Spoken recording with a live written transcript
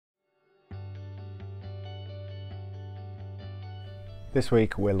This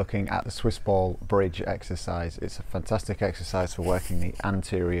week we're looking at the Swiss ball bridge exercise. It's a fantastic exercise for working the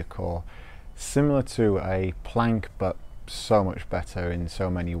anterior core, similar to a plank but so much better in so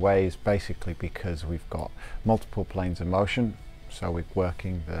many ways, basically because we've got multiple planes of motion. So we're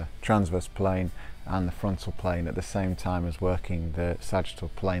working the transverse plane and the frontal plane at the same time as working the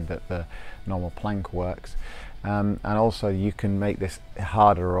sagittal plane that the normal plank works. And also you can make this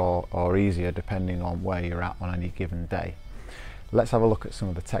harder or easier depending on where you're at on any given day. Let's have a look at some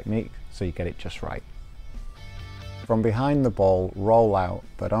of the technique so you get it just right. From behind the ball, roll out,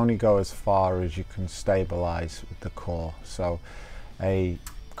 but only go as far as you can stabilize with the core. So a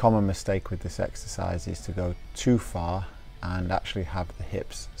common mistake with this exercise is to go too far and actually have the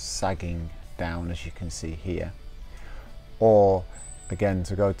hips sagging down, as you can see here. Or again,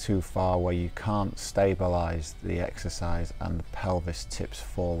 to go too far where you can't stabilize the exercise and the pelvis tips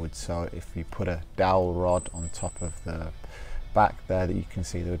forward. So if you put a dowel rod on top of the back there, that you can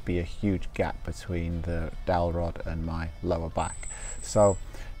see there would be a huge gap between the dowel rod and my lower back. So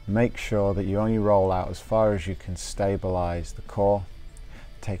make sure that you only roll out as far as you can stabilize the core.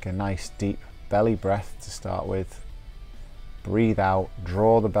 Take a nice deep belly breath to start with. Breathe out,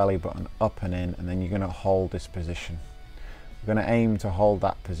 draw the belly button up and in, and then you're going to hold this position. We're going to aim to hold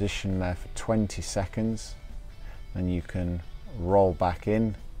that position there for 20 seconds. Then you can roll back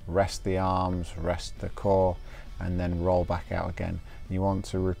in, rest the arms, rest the core, and then roll back out again. You want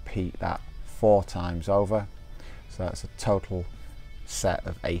to repeat that 4 times over. So that's a total set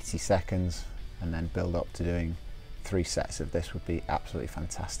of 80 seconds, and then build up to doing 3 sets of this would be absolutely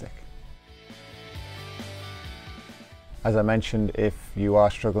fantastic. As I mentioned, if you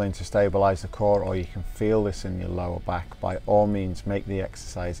are struggling to stabilize the core or you can feel this in your lower back, by all means make the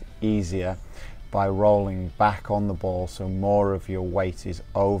exercise easier by rolling back on the ball so more of your weight is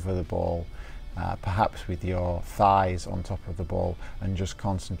over the ball. Perhaps with your thighs on top of the ball, and just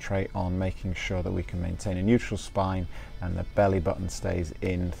concentrate on making sure that we can maintain a neutral spine and the belly button stays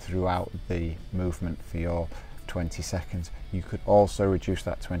in throughout the movement for your 20 seconds. You could also reduce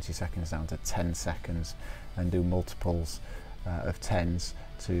that 20 seconds down to 10 seconds and do multiples of 10s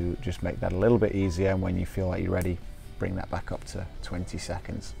to just make that a little bit easier, and when you feel like you're ready, bring that back up to 20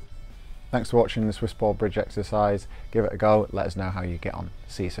 seconds. Thanks for watching the Swiss ball bridge exercise. Give it a go, let us know how you get on.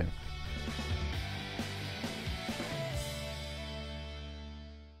 See you soon.